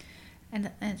 En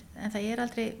það er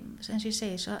aldrei, eins og ég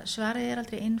segi, svarið er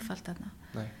aldrei einfalt þarna.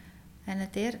 Nei. En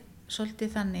þetta er svolítið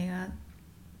þannig að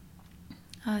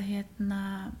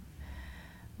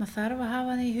maður þarf að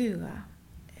hafa það í huga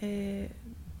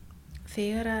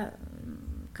þegar að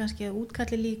kannski að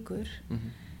útkalli lýkur,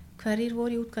 hverjir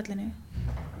voru í útkallinu,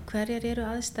 hverjar eru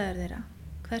aðstæður þeirra,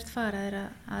 hvert fara þeirra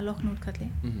að loknu útkalli,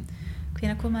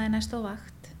 hvenær koma þeir næst á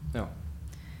vakt. Já.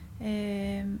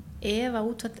 Ef að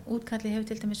útkalli hefur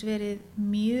til dæmis verið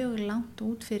mjög langt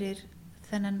út fyrir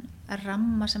þennan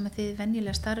ramma sem að þið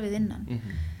venjulega starfið innan,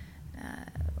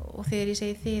 og þegar ég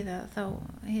segi þið að þá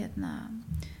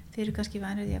þeir eru kannski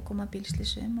vanir því að koma að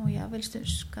bílslysum og jável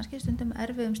kannski stundum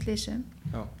erfiðum slysum.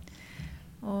 Já.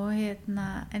 Og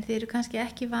en þeir eru kannski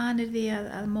ekki vanir því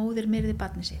að móðir myrði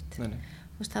barnið sitt. Nei.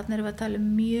 Þarna erum við að tala um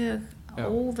mjög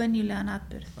óvenjulegan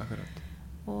atburð. Akkurat.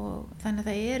 Og þannig að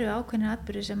það eru ákveðnir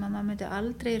atburðir sem að maður myndi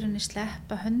aldrei í rauninni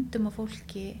sleppa höndum á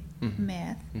fólki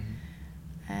með.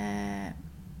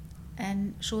 En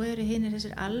svo eru hinir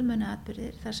þessir almennu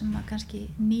atburðir þar sem að kannski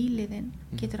nýliðinn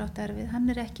getur átt erfið, hann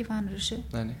er ekki vanur þessu.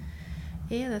 Nei.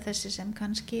 Eða þessi sem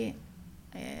kannski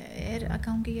er að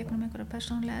gangi gegnum einhverja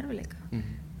persónulega erfiðleika.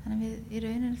 Þannig að við í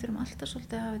rauninni þurfum alltaf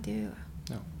svolítið að hafa þetta í huga.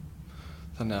 Já.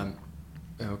 Þannig að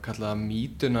ef við kalla það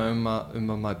mýtuna að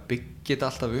maður byggir þetta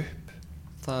alltaf upp,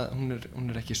 hún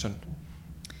er ekki sönn.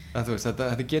 Þú veist,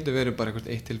 þetta getur verið bara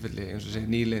eitt tilfelli, eins og segir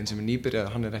nýliðin sem er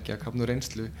nýbyrjaður, hann er ekki að kapna úr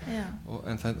reynslu,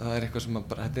 en það er eitthvað sem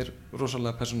þetta er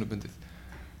rosalega persónubundið,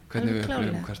 hvernig við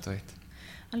upplifum hvert og eitt.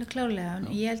 Alveg klárlega,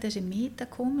 ég held að þessi mýta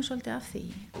komi svolítið af því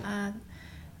að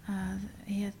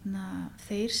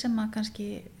þeir sem að kannski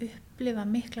upplifa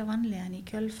mikla vanlíðan í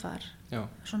kjölfar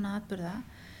svona atburða,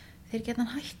 þeir geta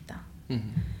hann hætta.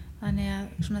 Þannig að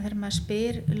svona þegar maður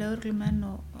spyr lögreglumenn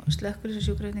og slökkviliðs- og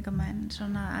sjúkraflutningamenn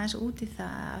svona aðeins út í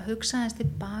það að hugsa aðeins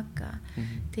tilbaka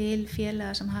til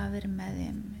félaga sem hafa verið með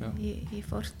þeim í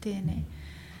fortíðinni,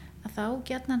 að þá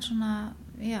gjarnan svona,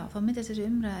 þá myndist þessi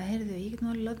umræða, heyrðu, ég get nú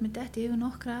alveg látið mig detti yfir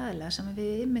nokkra aðila sem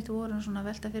við einmitt vorum svona að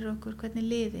velta fyrir okkur hvernig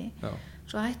liði,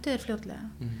 svo hættu þeir fljótlega.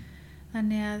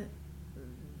 Þannig að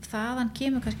þaðan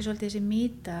kemur kannski svolítið þessi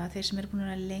mýta að þeir sem eru búin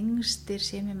að vera lengstir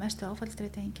sé með mestu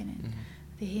áfallsstreitu-einkennin.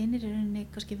 Því hinir er rauninni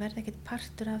kannski verða ekkert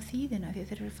partur af þýðina því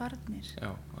þeir eru farnir.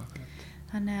 Já, akkurat.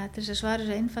 Þannig að til þess að svara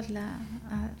þessu einfaldlega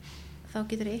að þá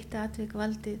getur eitt atvik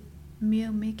valdið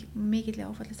mjög mikilli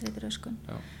áfallsstreituröskun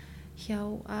hjá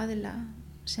aðila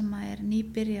sem er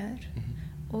nýbyrjaður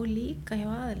og líka hjá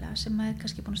aðila sem er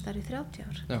kannski búin að starfa í 30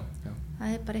 ár. Já. Það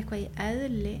er bara eitthvað í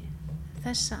eðli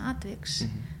þessa atviks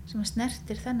sem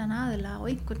snertir þennan aðila á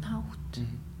einhvern hátt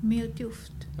mjög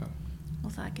djúpt.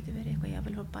 Og það getur verið eitthvað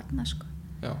jafnvel frá barnæsku.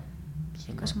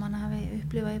 Eitthvað sem hann hafi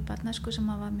upplifað í barnæsku sem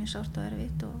var mjög sárt og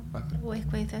erfitt og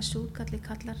eitthvað í þessu útkalli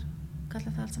kallar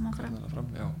það allt saman fram.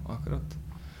 Já, akkurat.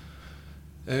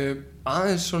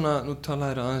 Aðeins svona, nú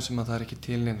talaðir aðeins að það er ekki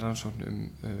til neinn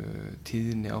rannsókn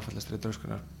tíðni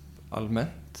áfallastreituröskunar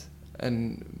almennt,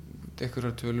 en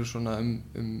einhverjar tölur svona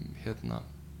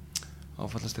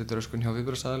áfallastreituröskun hjá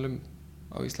viðbragðsaðilum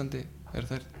á Íslandi, eru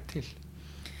þær til?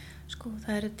 Sko,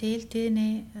 það eru til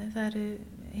tíðni, það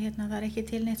er ekki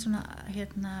til neitt svona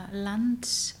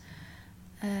lands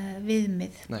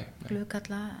viðmið,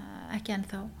 glugkalla, ekki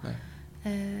ennþá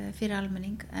fyrir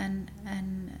almenning, en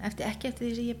ekki eftir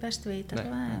því sem ég best veit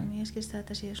allavega, en ég skilst að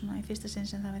þetta sé svona í fyrsta sinn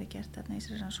sem það verið gert þarna í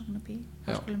þessari rannsókn í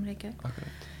Háskólanum í Reykjavík.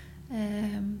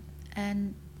 En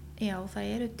já, það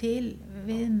eru til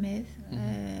viðmið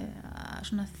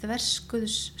svona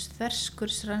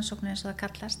þverskurðsrannsóknir eins og það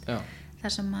kallast,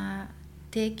 þar sem að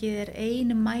tekið er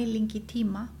einu mæling í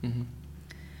tíma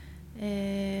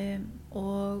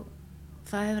og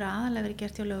það hefur aðalega verið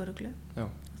gert hjá lögreglu.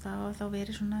 Það hafa þá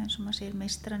verið svona eins og maður segir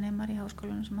meistranemar í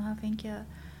háskólanum sem hafa fengið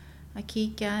að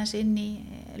kíkja aðeins inn í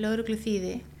lögreglu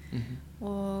þýði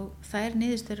og þær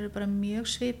niðurstöður eru bara mjög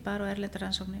svipar og erlendar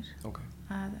rannsóknir.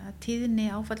 Að tíðni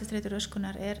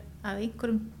áfallastreituröskunar er af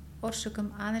einhverjum orsökum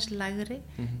aðeins lægri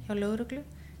hjá lögreglu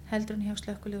heldur en hjá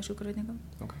slökkviliði og sjúkraflutningum.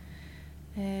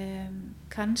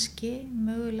 Kannski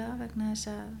mögulega vegna þess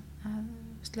að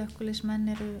slökkviliðsmenn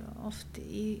eru oft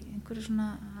í einhverju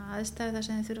svona aðstæðu þar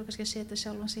sem þeir þurfa kannski að setja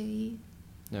sjálfan sig í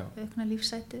aukna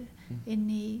lífsætu inn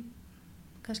í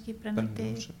kannski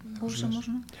brennandi húsum og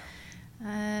svona.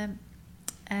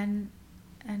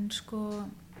 En sko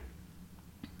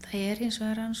það er hins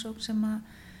vegar rannsókn sem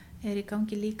er í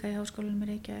gangi líka í Háskólanum í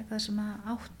Reykjavík, það sem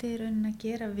átti í rauninni að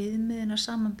gera viðmiðun og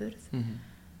samanburð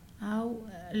á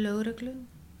lögreglu,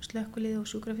 slökkviliði og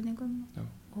sjúkraflutningum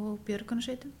og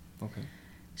björgunarsveitum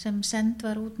sem send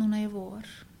var út núna í vor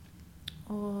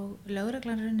og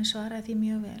lögreglan rauninni svaraði því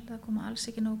mjög vel. Það koma alls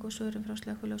ekki nógu góð svörum frá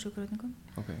slökkviliði og sjúkraflutningum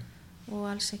og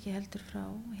alls ekki heldur frá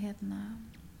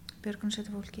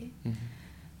björgunarsveitafólki.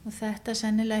 Og þetta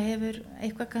sennilega hefur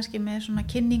eitthvað kannski með svona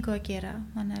kynningu að gera,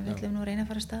 þannig að við ætlum nú að reyna að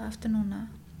fara af stað aftur núna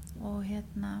og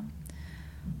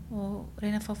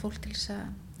reyna að fá fólk til þess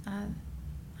að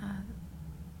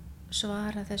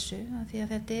svara þessu af því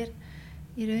að þetta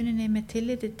í rauninni með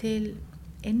tilliti til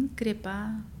inngripa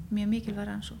mjög mikilvæg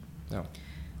rannsókn. Já.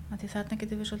 Af því þarna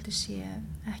getum við svolítið séð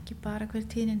ekki bara hver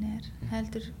tíðnin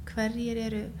heldur hverjir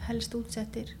eru helst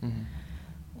útsettir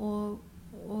og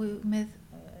með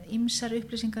ýmsar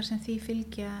upplýsingar sem því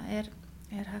fylgja er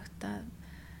hægt að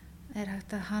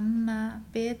hanna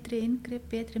betri inngrip,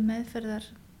 betri meðferðar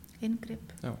inngrip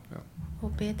og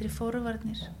betri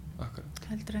forvarnir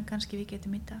heldur en kannski við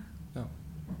getum í dag. Já.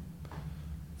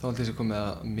 Þá er þessi komið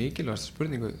að mikilvægast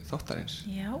spurningu þáttarins.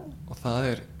 Já. Og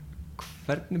það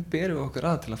hvernig berum við okkur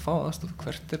að til að fá aðstoð?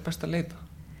 Hvert best að leita?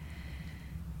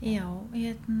 Já,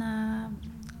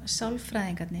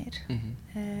 sálfræðingarnir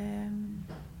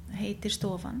heitir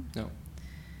stofan. Já.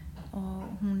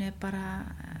 Og hún bara,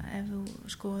 ef þú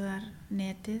skoðar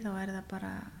netið þá það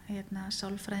bara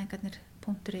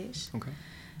sálfræðingarnir.is okay.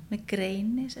 með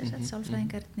greini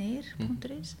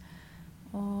sálfræðingarnir.is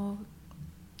og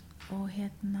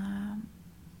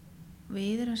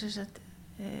við erum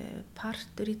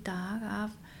partur í dag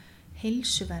af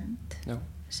heilsuvernd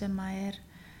sem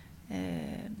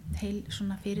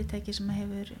svona fyrirtæki sem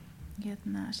hefur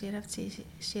sérhæft sig í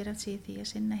því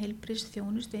að sinna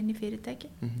heilbrigðisþjónustu inn í fyrirtæki.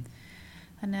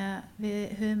 Þannig að við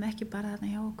höfum ekki bara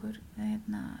þarna hjá okkur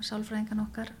sálfræðingan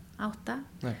okkar 8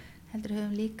 heldur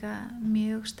höfum líka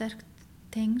mjög sterkt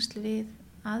tengsl við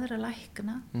aðra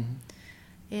lækna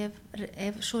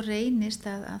ef svo reynist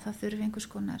að það þurfi einhvers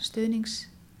konar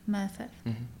stuðningsmeðferð.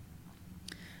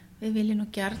 Við viljum nú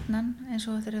gjarnan eins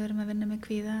og þegar við erum að vinna með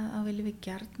kvíða þá viljum við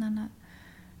gjarnan að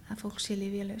fólk sé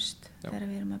lyfjalaust þegar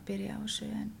við erum að byrja á þessu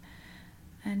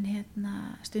en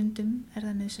stundum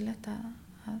það nauðsynlegt að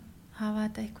hafa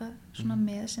þetta eitthvað svona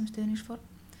með sem stuðningsform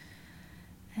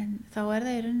en þá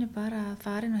það í rauninni bara að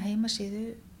fara inn á heimasíðu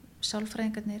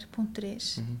sálfræðingarnir.is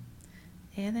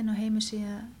eða inn á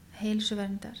heimasíða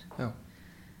heilsuverndar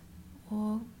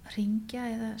og hringja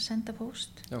eða senda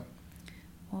póst og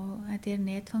þetta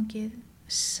netfangið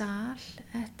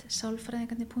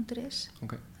sal@sálfræðingarnir.is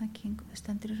það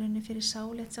stendur í rauninni fyrir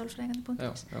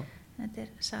sál@sálfræðingarnir.is þetta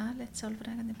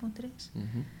sal@sálfræðingarnir.is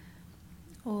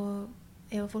og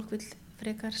ef fólk vil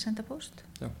frekar senda póst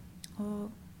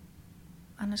og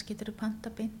annars getur þú panta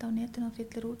beint á netinu og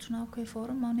fyllir út svona ákveði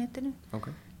form á netinu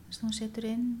þess að þú setur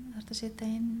þarft að setja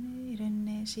inn í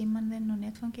rauninni símann þinn og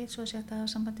netfangið svo að setja það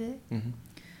á sambandið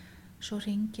svo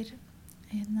ringir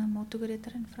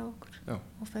móttökurítarinn frá okkur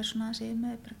og fer svona að segja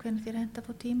með hvernig þér henda að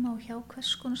fá tíma og hjá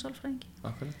hvers konar sálfræðingi.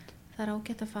 Það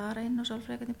ágætt að fara inn á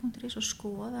sálfræðingarnir.is og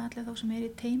skoða allir þá sem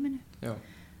í teiminu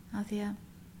af því að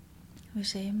við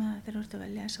segjum að þegar þú ert að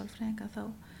velja sálfræðinga þá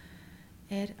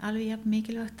alveg jafn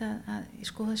mikilvægt að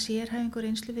skoða sérhæfingu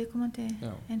reynslu viðkomandi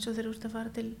eins og þegar þú ert að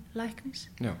fara til læknis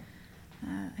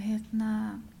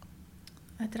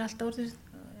þetta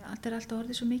alltaf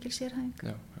orðið svo mikil sérhæfing.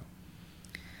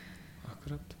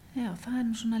 Akkurat. Já, það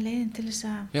nú svona leiðin til þess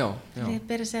að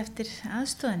bera sig eftir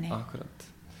aðstoðinni. Akkurat.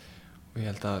 Og ég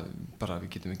held að bara við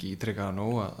getum ekki ítrekað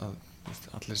nóg að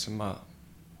allir sem að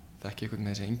þekki einhvern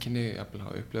með þessi einkenni,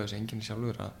 hafa upplifað þessi einkenni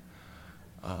sjálfur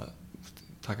að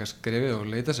taka skrefið og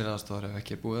leita sér aðstoðar ef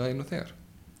ekki búið það inn og þegar.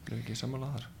 Er ekki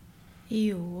sammála þar?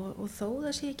 Jú, og þó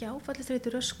það sé ekki áfallastreitu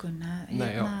röskun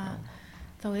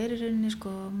þá í rauninni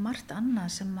margt annað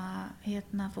sem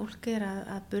að fólk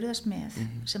að burðast með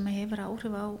sem að hefur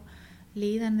áhrif á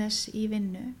líðan þess í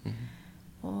vinnu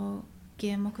og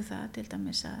gefum okkur það til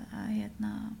dæmis að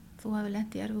þú hafi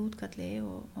lent í erfu útkalli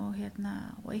og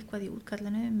eitthvað í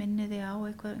útkallinu minni þig á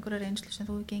einhverja reynslu sem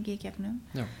þú hefur gengið í gegnum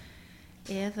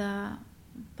eða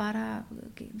bara,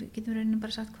 við getum rauninni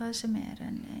bara sagt hvað sem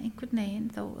en einhvern veginn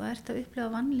þá ert að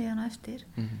upplifa vanlíðan á eftir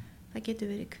það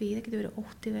getur verið kvíði, það getur verið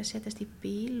ótti við að setjast í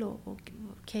bíl og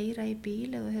keyra í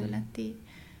bíl eða þú hefur lent í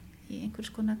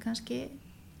einhvers konar kannski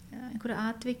einhverju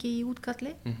atviki í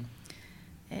útkalli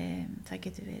það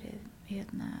getur verið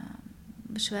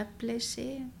svefnleysi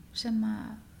sem að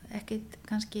ekkert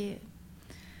kannski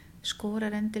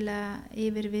skorar endilega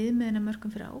yfir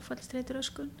viðmiðunarmörkum fyrir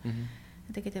áfallastreituröskun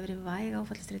þetta getur verið væg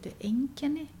áfallastreitu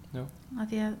einkenni af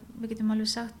því að við getum alveg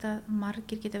sagt að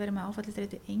margir geta verið með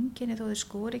áfallastreitu einkenni þó þeir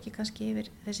skori ekki kannski yfir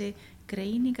þessi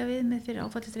greiningaviðmið fyrir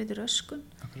áfallastreituröskun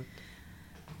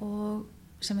og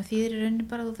sem að þýðir í rauninni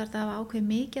bara þú þarft að hafa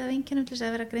ákveðið mikið af einkennum til þess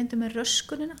að vera greindur með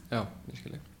röskunina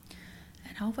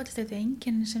en áfallastreitu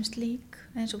einkenni sem slík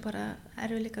eins og bara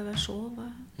erfiðleika við að sofa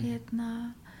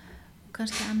og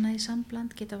kannski annað í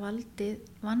sambland geta valdið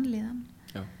vanlíðan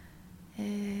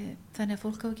þannig að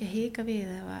fólk á ekki að hika við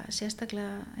ef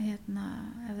sérstaklega ef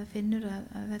það finnur að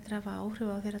þetta hafa áhrif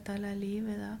á þeirra daglega líf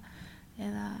eða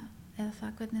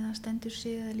það hvernig það stendur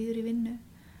sig eða líður í vinnu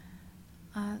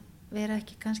að vera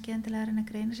ekki kannski endilega að reyna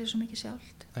að greina sér svo mikið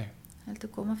sjálft. Nei.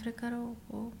 Heldur koma frekar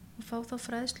og fá þá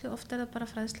fræðslu. Oft er það bara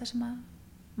fræðsla sem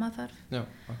maður þarf. Já,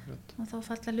 akkurat. Og þá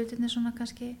falla hlutirnir svona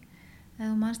kannski,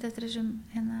 eða þú manst eftir þessum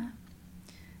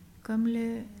gömlu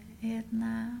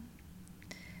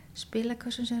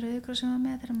spilakössum sem Rauði krossinn var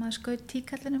með þegar maður skaut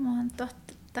tíkallinum og hann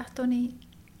datt hon í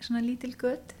svona lítil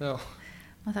gött. Já.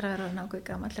 Maður þarf að vera nákvæm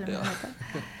gamall til að með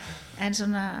þetta. En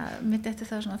svona, mitt eftir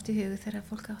það svona oft í hugu þegar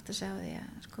fólk átt að segja á því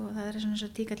að sko, það er svona eins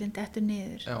og tíkallinn dettur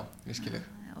niður. Já, ég skil ég.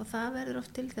 Og það verður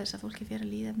oft til þess að fólki fyrir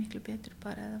að líða miklu betur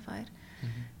bara eða fær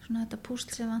svona þetta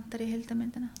púsl sem vantar í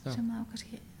heildarmyndina sem það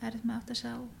kannski erfitt með átt að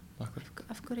segja á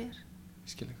af hverju er.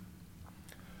 Ég skil ég.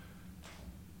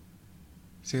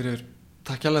 Sigríður,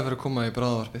 takk hérlega fyrir að koma í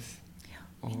bráðavarpið. Já,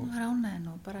 ég var ánægðin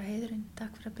og bara heiðurinn,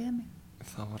 takk fyrir að biðja mig.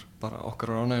 Það var bara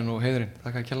okkar ánægðin og heiðurinn.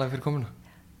 Takk hérlega fyrir komuna.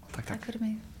 Takk fyrir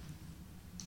mig.